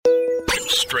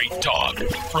Straight talk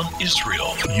from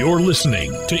Israel. You're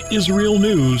listening to Israel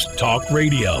News Talk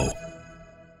Radio.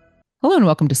 Hello and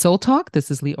welcome to Soul Talk.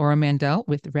 This is Leora Mandel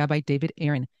with Rabbi David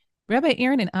Aaron. Rabbi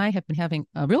Aaron and I have been having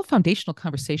real foundational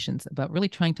conversations about really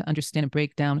trying to understand and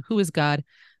break down who is God,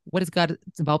 what is God's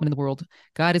involvement in the world.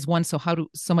 God is one, so how do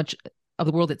so much of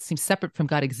the world that seems separate from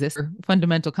God exist?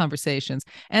 Fundamental conversations.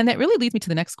 And that really leads me to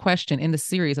the next question in the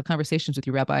series of conversations with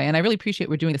you, Rabbi. And I really appreciate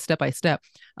we're doing this step by step.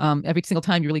 Every single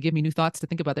time you really give me new thoughts to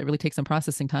think about that really takes some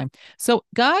processing time. So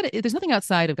God, there's nothing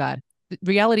outside of God.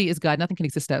 Reality is God. Nothing can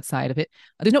exist outside of it.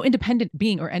 There's no independent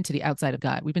being or entity outside of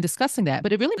God. We've been discussing that,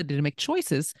 but it really needed to make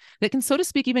choices that can, so to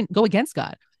speak, even go against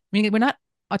God. Meaning we're not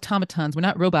automatons. We're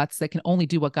not robots that can only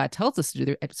do what God tells us to do.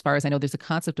 There, as far as I know, there's a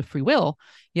concept of free will.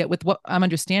 Yet with what I'm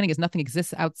understanding is nothing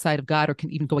exists outside of God or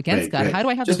can even go against God. Right. How do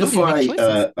I have just the ability before to make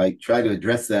choices? I try to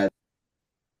address that?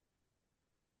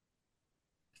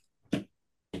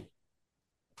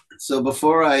 So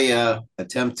before I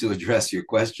attempt to address your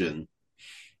question,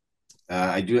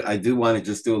 I do want to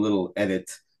just do a little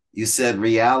edit. You said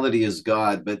reality is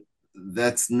God, but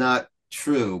that's not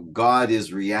true. God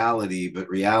is reality, but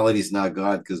reality is not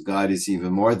God, because God is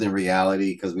even more than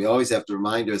reality, because we always have to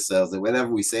remind ourselves that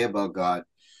whatever we say about God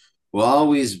will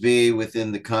always be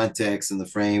within the context and the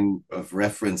frame of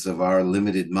reference of our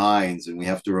limited minds, and we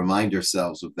have to remind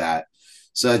ourselves of that.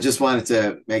 So I just wanted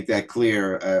to make that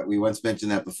clear. We once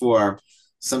mentioned that before.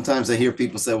 Sometimes I hear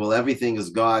people say, well, everything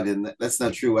is God, and that's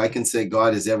not true. I can say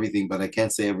God is everything, but I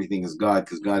can't say everything is God,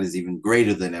 because God is even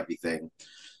greater than everything.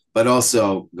 But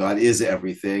also, God is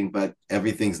everything, but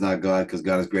everything's not God, because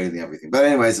God is greater than everything. But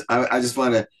anyways, I just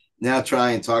want to now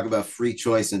try and talk about free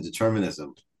choice and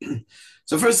determinism.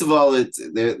 So first of all,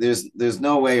 there's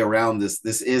no way around this.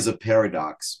 This is a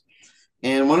paradox.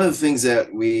 And one of the things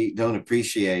that we don't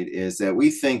appreciate is that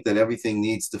we think that everything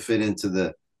needs to fit into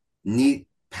the neat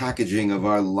packaging of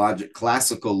our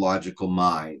classical logical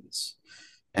minds,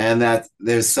 and that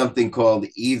there's something called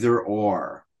either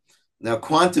or. Now,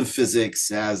 quantum physics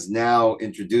has now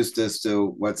introduced us to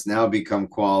what's now become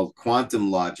called quantum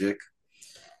logic,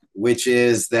 which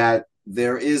is that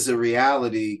there is a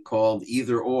reality called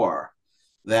either or,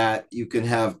 that you can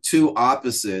have two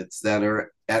opposites that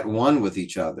are at one with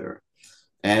each other.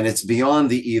 And it's beyond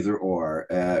the either or.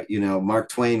 Mark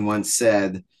Twain once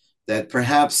said that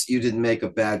perhaps you didn't make a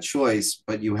bad choice,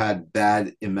 but you had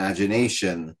bad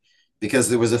imagination, because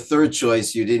there was a third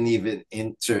choice you didn't even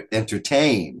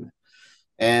entertain.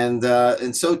 And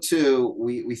so too,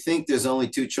 we think there's only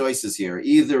two choices here.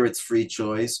 Either it's free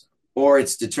choice or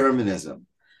it's determinism.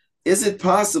 Is it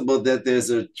possible that there's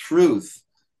a truth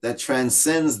that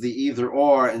transcends the either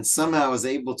or and somehow is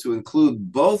able to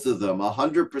include both of them,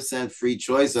 100% free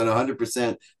choice and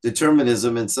 100%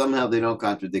 determinism, and somehow they don't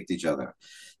contradict each other?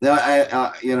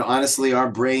 Now, honestly,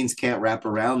 our brains can't wrap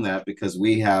around that, because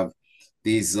we have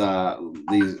these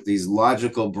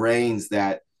logical brains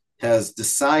that has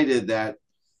decided that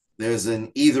there's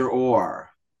an either or.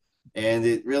 And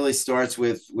it really starts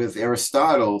with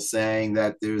Aristotle saying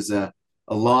that there's a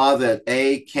law that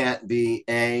A can't be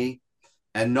A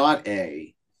and not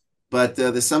A. But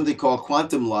there's something called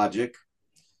quantum logic,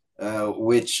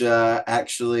 which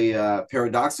actually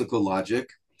paradoxical logic,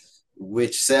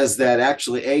 which says that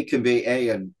actually A can be A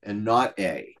and not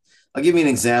A. I'll give you an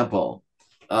example.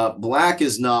 Black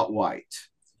is not white.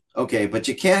 Okay, but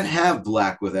you can't have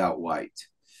black without white.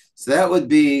 So that would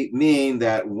mean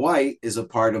that white is a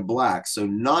part of black. So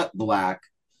not black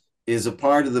is a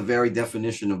part of the very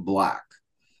definition of black.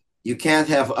 You can't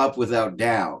have up without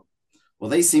down. Well,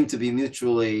 they seem to be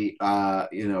mutually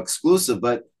exclusive,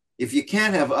 but if you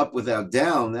can't have up without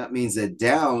down, that means that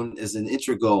down is an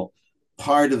integral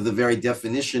part of the very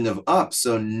definition of up.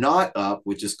 So not up,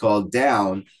 which is called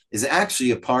down, is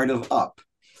actually a part of up.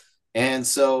 And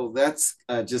so that's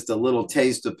just a little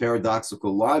taste of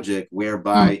paradoxical logic,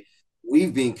 whereby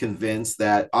we've been convinced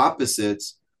that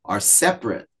opposites are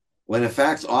separate, when in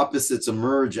fact opposites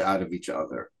emerge out of each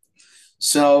other.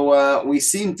 So we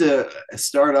seem to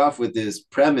start off with this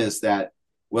premise that,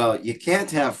 well, you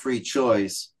can't have free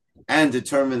choice and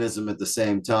determinism at the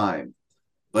same time,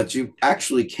 but you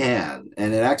actually can.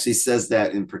 And it actually says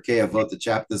that in Pirkei Avot, the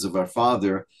chapters of our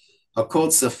Father, Hakol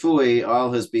Tzafui,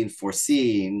 all has been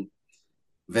foreseen,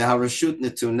 Veharashut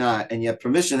Netuna, and yet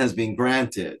permission has been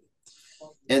granted.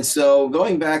 And so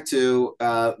going back to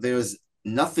there's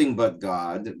nothing but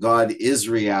God. God is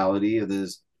reality.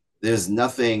 There's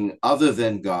nothing other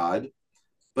than God.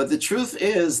 But the truth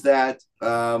is that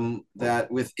that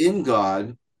within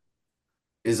God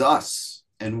is us,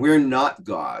 and we're not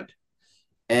God.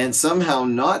 And somehow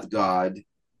not God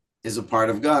is a part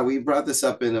of God. We brought this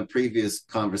up in a previous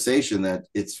conversation that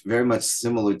it's very much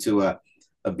similar to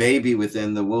a baby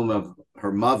within the womb of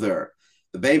her mother.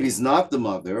 The baby's not the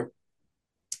mother,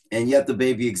 and yet the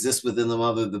baby exists within the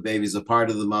mother. The baby's a part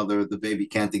of the mother. The baby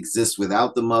can't exist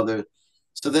without the mother.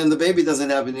 So then the baby doesn't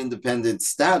have an independent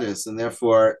status, and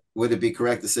therefore, would it be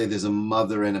correct to say there's a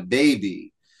mother and a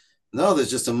baby? No,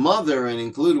 there's just a mother, and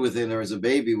included within her is a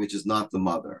baby, which is not the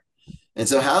mother. And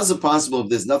so, how is it possible if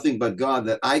there's nothing but God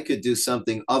that I could do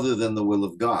something other than the will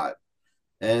of God?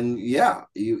 And yeah,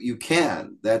 you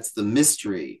can. That's the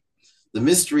mystery. The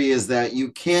mystery is that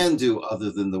you can do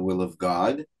other than the will of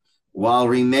God while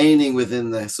remaining within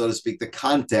the, so to speak, the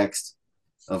context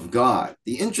of God.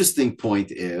 The interesting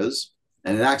point is,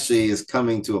 and it actually is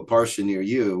coming to a parsha near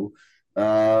you,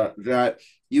 that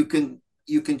you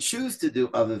can choose to do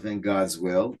other than God's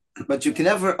will, but you can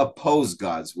never oppose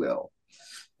God's will.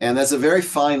 And that's a very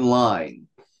fine line.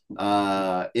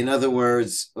 In other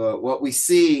words, what we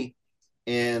see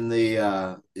in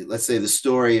the, let's say, the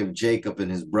story of Jacob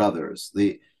and his brothers,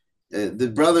 the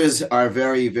brothers are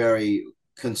very, very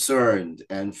concerned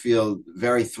and feel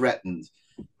very threatened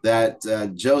that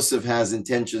Joseph has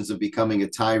intentions of becoming a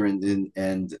tyrant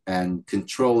and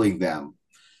controlling them.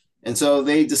 And so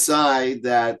they decide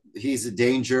that he's a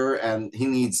danger and he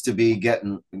needs to be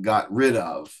got rid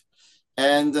of.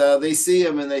 And they see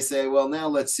him and they say, well, now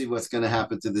let's see what's going to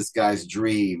happen to this guy's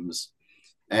dreams.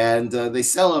 And they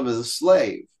sell him as a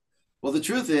slave. Well, the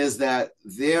truth is that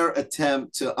their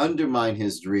attempt to undermine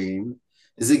his dream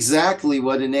is exactly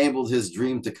what enabled his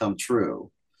dream to come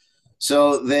true.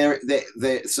 So their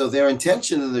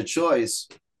intention and their choice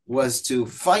was to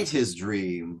fight his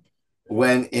dream,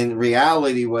 when in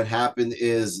reality what happened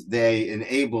is they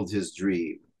enabled his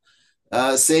dream.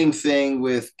 Same thing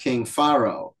with King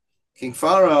Pharaoh. King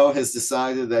Pharaoh has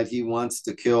decided that he wants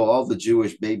to kill all the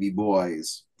Jewish baby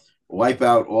boys, wipe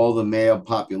out all the male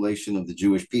population of the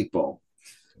Jewish people.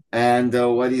 And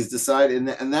what he's decided,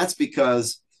 and that's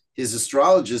because his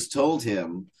astrologers told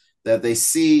him that they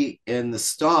see in the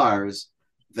stars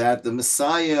that the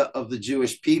Messiah of the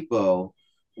Jewish people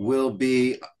will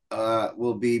be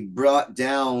brought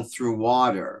down through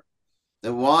water.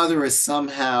 The water is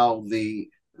somehow the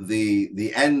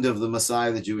end of the Messiah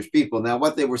of the Jewish people. Now,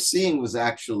 what they were seeing was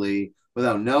actually,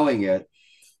 without knowing it,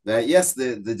 that yes,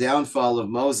 the downfall of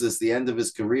Moses, the end of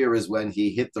his career, is when he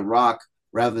hit the rock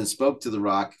rather than spoke to the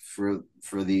rock for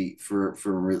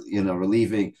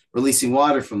releasing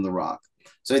water from the rock.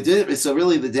 So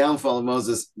really the downfall of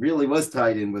Moses really was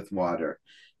tied in with water.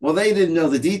 Well, they didn't know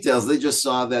the details. They just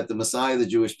saw that the Messiah of the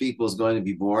Jewish people is going to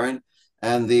be born,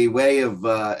 and the way of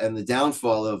and the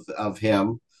downfall of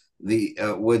him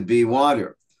would be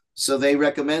water. So they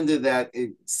recommended that.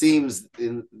 It seems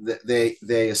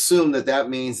they assume that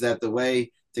means that the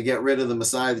way to get rid of the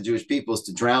Messiah of the Jewish people is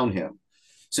to drown him.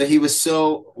 So he was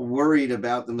so worried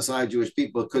about the Messiah of the Jewish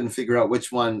people, couldn't figure out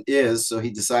which one is, so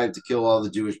he decided to kill all the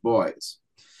Jewish boys.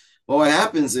 Well, what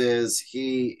happens is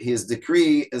his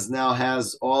decree now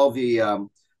has all the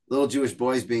little Jewish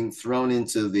boys being thrown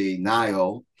into the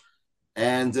Nile,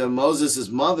 and Moses'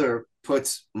 mother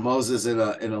puts Moses in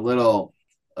a little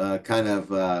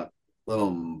little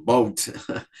boat,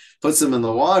 puts him in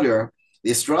the water.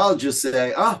 The astrologers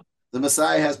say, the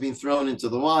Messiah has been thrown into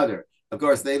the water. Of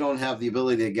course, they don't have the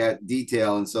ability to get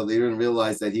detail, and so they didn't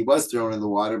realize that he was thrown in the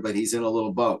water, but he's in a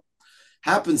little boat.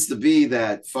 Happens to be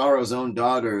that Pharaoh's own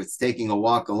daughter is taking a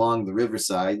walk along the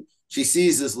riverside. She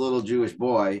sees this little Jewish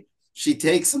boy. She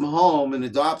takes him home and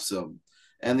adopts him.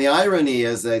 And the irony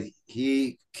is that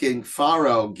King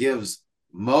Pharaoh gives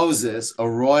Moses a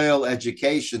royal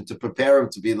education to prepare him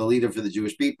to be the leader for the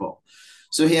Jewish people.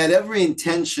 So he had every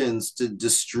intentions to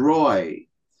destroy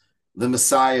the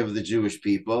Messiah of the Jewish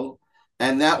people,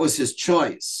 and that was his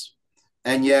choice.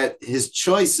 And yet his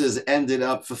choices ended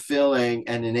up fulfilling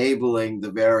and enabling the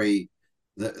very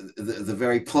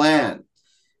plan.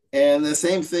 And the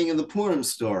same thing in the Purim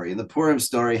story. In the Purim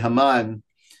story, Haman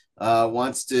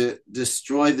wants to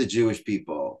destroy the Jewish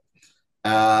people,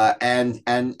 and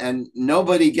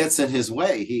nobody gets in his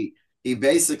way. He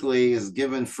basically is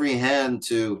given free hand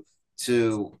to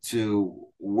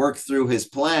work through his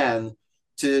plan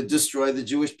to destroy the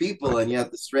Jewish people. And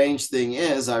yet the strange thing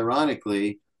is,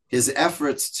 ironically, his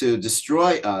efforts to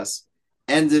destroy us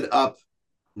ended up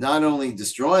not only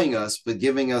destroying us, but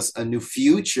giving us a new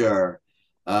future.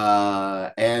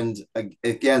 And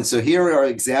again, so here are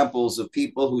examples of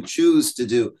people who choose to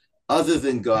do other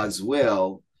than God's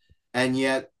will, and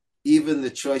yet even the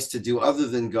choice to do other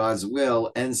than God's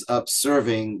will ends up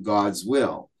serving God's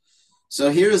will.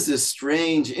 So here's this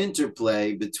strange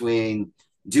interplay between,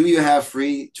 do you have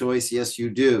free choice? Yes, you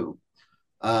do.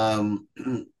 Um,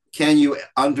 can you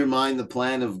undermine the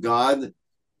plan of God?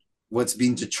 What's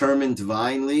being determined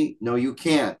divinely? No, you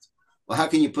can't. Well, how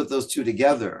can you put those two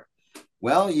together?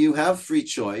 Well, you have free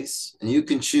choice and you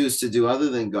can choose to do other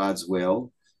than God's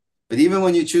will. But even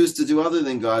when you choose to do other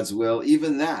than God's will,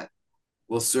 even that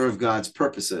will serve God's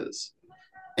purposes.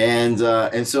 And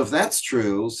so if that's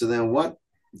true, so then what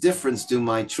difference do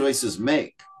my choices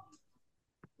make?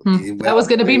 That was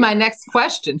going to be my next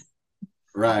question.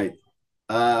 Right.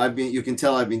 You can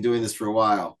tell I've been doing this for a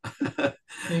while.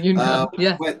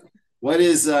 Yeah.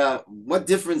 What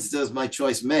difference does my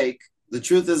choice make? The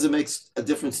truth is, it makes a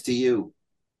difference to you.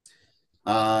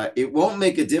 It won't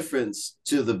make a difference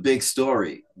to the big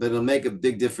story, but it'll make a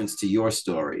big difference to your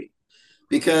story.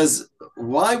 Because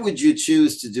why would you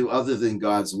choose to do other than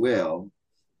God's will?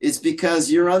 It's because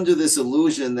you're under this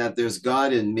illusion that there's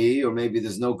God in me, or maybe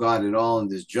there's no God at all and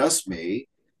there's just me.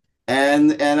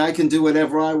 And I can do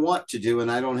whatever I want to do, and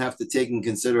I don't have to take in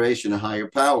consideration a higher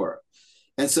power.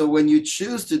 And so when you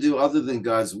choose to do other than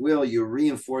God's will, you're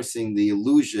reinforcing the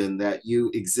illusion that you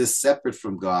exist separate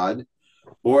from God,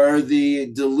 or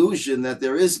the delusion that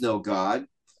there is no God,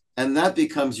 and that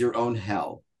becomes your own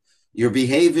hell. You're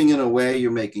behaving in a way,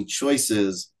 you're making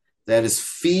choices that is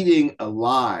feeding a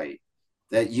lie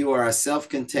that you are a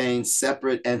self-contained,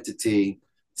 separate entity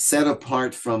set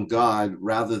apart from God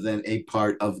rather than a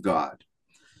part of God.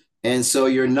 And so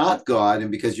you're not God,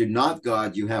 and because you're not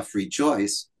God, you have free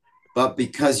choice. But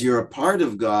because you're a part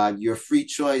of God, your free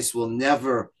choice will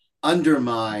never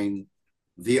undermine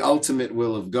the ultimate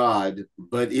will of God,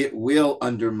 but it will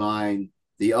undermine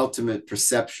the ultimate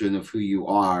perception of who you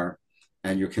are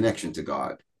and your connection to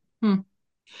God.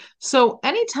 So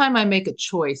anytime I make a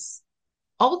choice,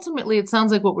 ultimately it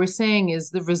sounds like what we're saying is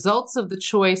the results of the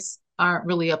choice aren't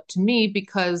really up to me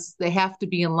because they have to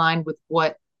be in line with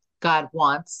what God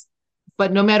wants.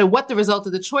 But no matter what the result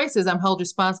of the choice is, I'm held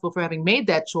responsible for having made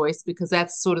that choice, because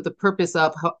that's sort of the purpose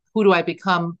of who do I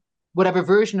become. Whatever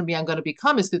version of me I'm going to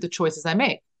become is through the choices I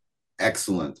make.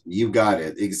 Excellent. You got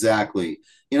it. Exactly.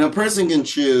 A person can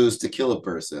choose to kill a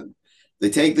person.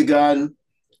 They take the gun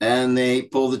and they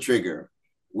pull the trigger.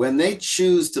 When they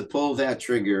choose to pull that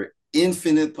trigger,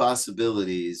 infinite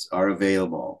possibilities are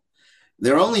available.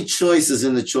 There are only choices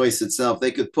in the choice itself.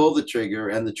 They could pull the trigger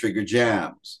and the trigger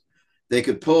jams. They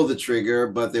could pull the trigger,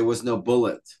 but there was no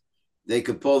bullet. They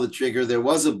could pull the trigger. There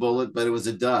was a bullet, but it was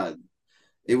a dud.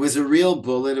 It was a real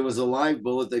bullet. It was a live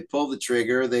bullet. They pull the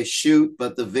trigger, they shoot,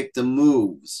 but the victim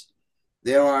moves.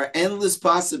 There are endless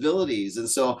possibilities. And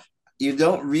so you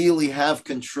don't really have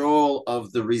control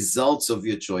of the results of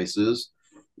your choices.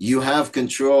 You have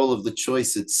control of the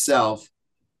choice itself,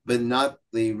 but not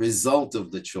the result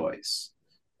of the choice.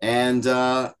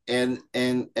 But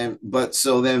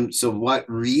so what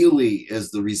really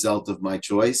is the result of my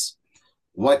choice?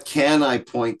 What can I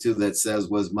point to that says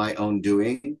was my own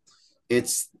doing?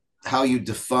 It's how you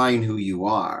define who you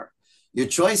are. Your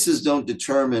choices don't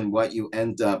determine what you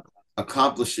end up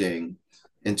accomplishing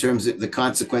in terms of the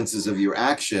consequences of your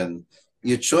action.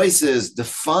 Your choices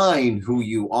define who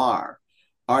you are.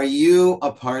 Are you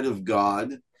a part of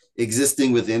God,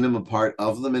 existing within him, a part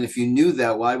of them? And if you knew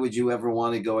that, why would you ever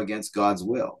want to go against God's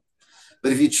will?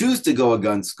 But if you choose to go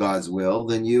against God's will,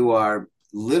 then you are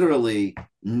literally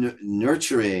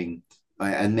nurturing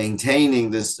and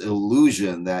maintaining this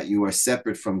illusion that you are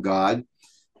separate from God,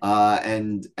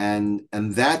 and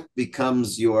that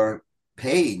becomes your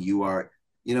pain.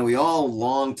 We all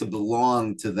long to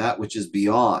belong to that which is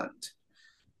beyond,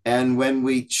 and when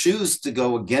we choose to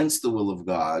go against the will of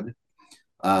God,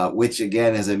 which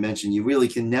again, as I mentioned, you really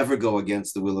can never go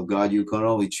against the will of God. You can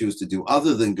only choose to do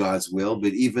other than God's will,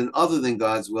 but even other than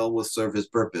God's will serve his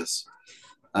purpose.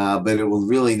 But it will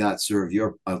really not serve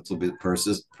your ultimate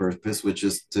purpose, which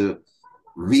is to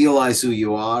realize who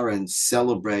you are and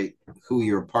celebrate who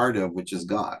you're a part of, which is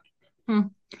God.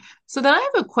 So then I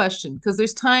have a question, because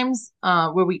there's times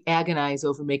where we agonize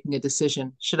over making a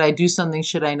decision. Should I do something?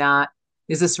 Should I not?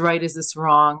 Is this right? Is this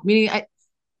wrong?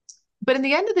 But in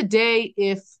the end of the day,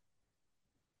 if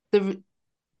the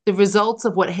results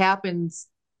of what happens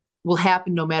will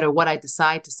happen no matter what I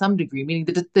decide to some degree, meaning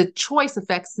the choice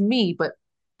affects me, but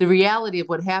the reality of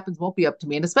what happens won't be up to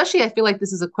me. And especially, I feel like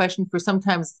this is a question for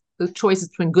sometimes the choices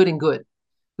between good and good.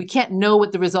 We can't know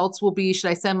what the results will be. Should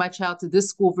I send my child to this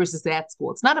school versus that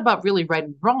school? It's not about really right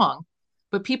and wrong,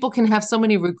 but people can have so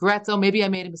many regrets. Oh, maybe I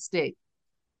made a mistake.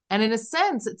 And in a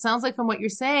sense, it sounds like from what you're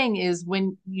saying is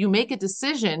when you make a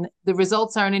decision, the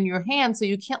results aren't in your hands. So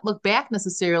you can't look back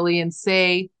necessarily and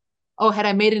say, oh, had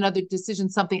I made another decision,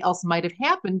 something else might have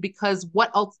happened, because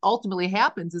what ultimately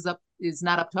happens is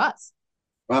not up to us.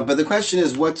 but the question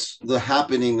is, what's the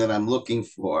happening that I'm looking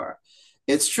for?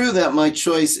 It's true that my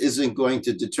choice isn't going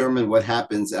to determine what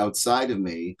happens outside of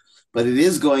me, but it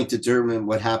is going to determine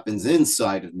what happens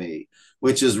inside of me,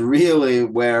 which is really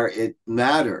where it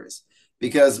matters,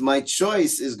 because my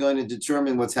choice is going to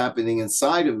determine what's happening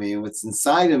inside of me. And what's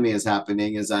inside of me is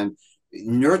happening as I'm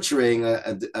nurturing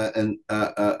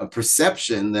a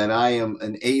perception that I am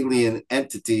an alien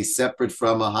entity separate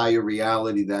from a higher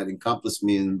reality that encompasses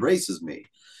me and embraces me.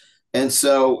 And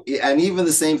so, and even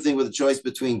the same thing with the choice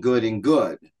between good and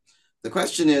good. The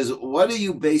question is, what do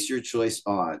you base your choice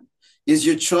on? Is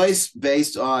your choice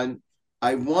based on,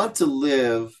 I want to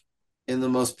live in the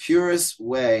most purest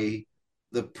way,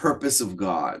 the purpose of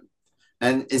God?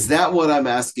 And is that what I'm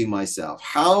asking myself?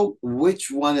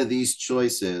 Which one of these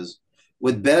choices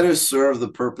would better serve the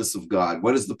purpose of God?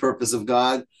 What is the purpose of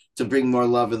God? To bring more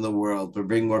love in the world, to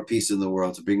bring more peace in the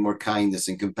world, to bring more kindness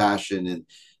and compassion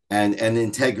and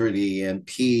integrity and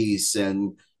peace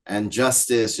and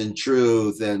justice and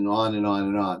truth and on and on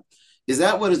and on. Is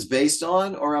that what it's based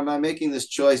on? Or am I making this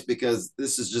choice because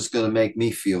this is just going to make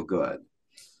me feel good?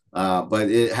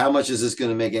 But how much is this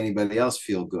going to make anybody else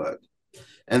feel good?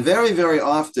 And very, very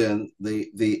often,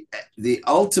 the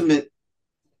ultimate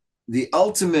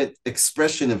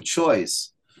expression of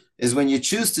choice is when you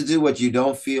choose to do what you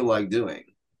don't feel like doing,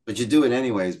 but you do it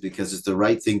anyways because it's the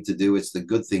right thing to do. It's the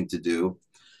good thing to do.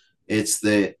 It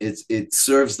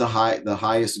serves the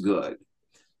highest good,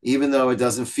 even though it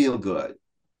doesn't feel good.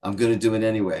 I'm going to do it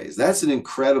anyways. That's an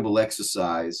incredible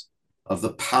exercise of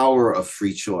the power of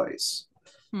free choice,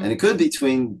 and it could be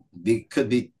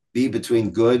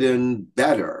between good and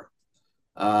better,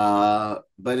 but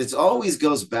it always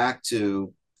goes back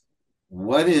to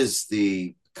what is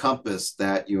the compass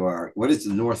what is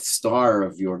the North Star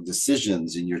of your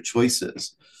decisions and your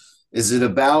choices? Is it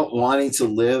about wanting to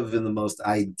live in the most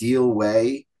ideal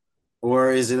way?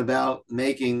 Or is it about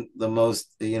making the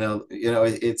most,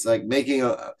 it's like making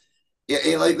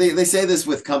like they say this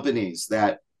with companies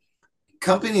that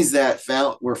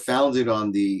were founded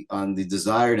on the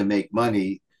desire to make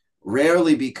money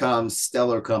rarely become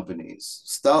stellar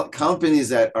companies. Companies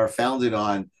that are founded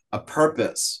on a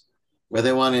purpose, where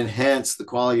they want to enhance the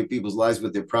quality of people's lives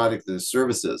with their product and their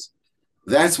services.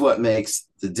 That's what makes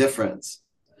the difference.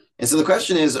 And so the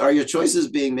question is, are your choices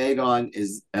being made on,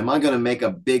 am I going to make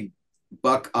a big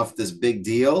buck off this big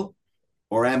deal?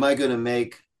 Or am I going to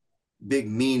make big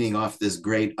meaning off this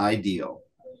great ideal?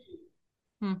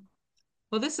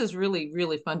 Well, this is really,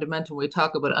 really fundamental. We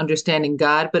talk about understanding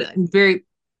God, but we're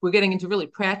getting into really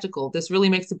practical. This really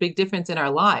makes a big difference in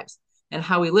our lives and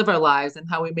how we live our lives and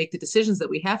how we make the decisions that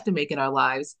we have to make in our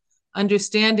lives,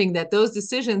 understanding that those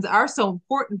decisions are so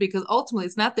important, because ultimately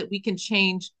it's not that we can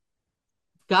change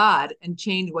God and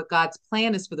change what God's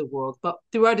plan is for the world, but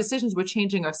through our decisions, we're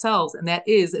changing ourselves. And that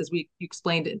is, as we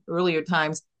explained in earlier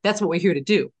times, that's what we're here to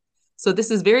do. So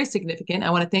this is very significant. I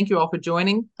want to thank you all for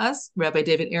joining us, Rabbi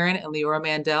David Aaron and Leora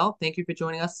Mandel. Thank you for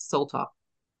joining us, Soul Talk.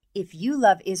 If you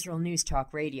love Israel News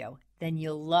Talk Radio, then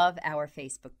you'll love our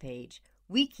Facebook page.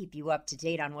 We keep you up to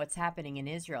date on what's happening in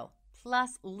Israel,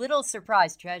 plus little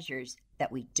surprise treasures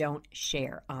that we don't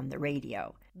share on the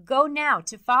radio. Go now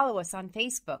to follow us on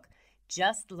Facebook.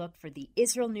 Just look for the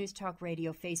Israel News Talk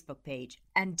Radio Facebook page,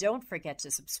 and don't forget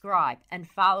to subscribe and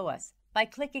follow us by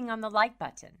clicking on the like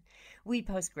button. We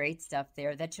post great stuff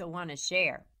there that you'll want to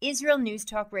share. Israel News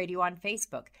Talk Radio on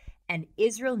Facebook and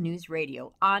Israel News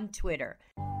Radio on Twitter.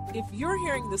 If you're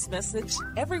hearing this message,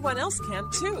 everyone else can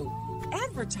too.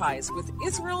 Advertise with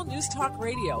Israel News Talk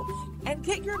Radio and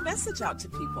get your message out to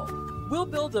people. We'll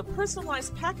build a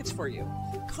personalized package for you.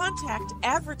 Contact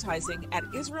advertising at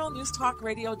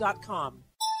israelnewstalkradio.com.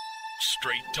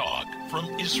 Straight talk from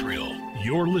Israel.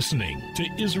 You're listening to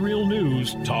Israel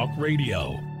News Talk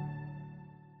Radio.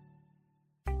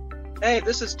 Hey,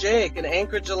 this is Jake in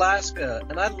Anchorage, Alaska,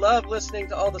 and I love listening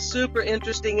to all the super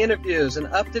interesting interviews and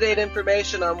up-to-date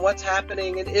information on what's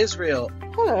happening in Israel.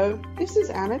 Hello, this is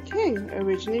Anna King,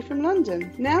 originally from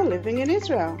London, now living in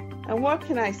Israel. And what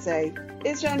can I say?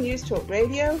 Israel News Talk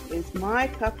Radio is my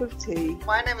cup of tea.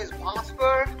 My name is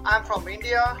Bhaskar. I'm from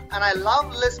India, and I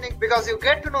love listening because you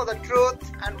get to know the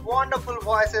truth and wonderful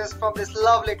voices from this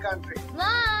lovely country.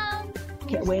 Mom!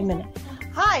 Okay, wait a minute.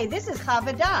 Hi, this is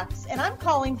Chava Dax, and I'm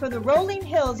calling from the rolling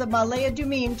hills of Ma'ale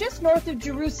Adumim, just north of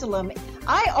Jerusalem.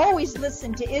 I always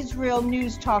listen to Israel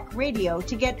News Talk Radio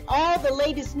to get all the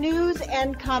latest news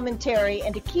and commentary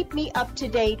and to keep me up to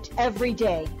date every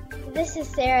day. This is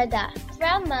Sarah Dax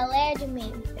from Ma'ale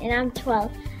Adumim, and I'm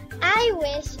 12. I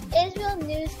wish Israel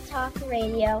News Talk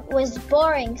Radio was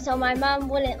boring so my mom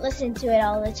wouldn't listen to it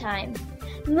all the time.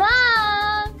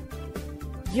 Mom!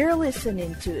 You're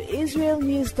listening to Israel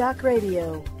News Talk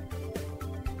Radio.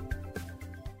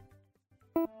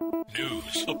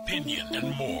 News, opinion,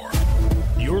 and more.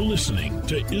 You're listening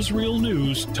to Israel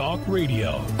News Talk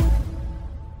Radio.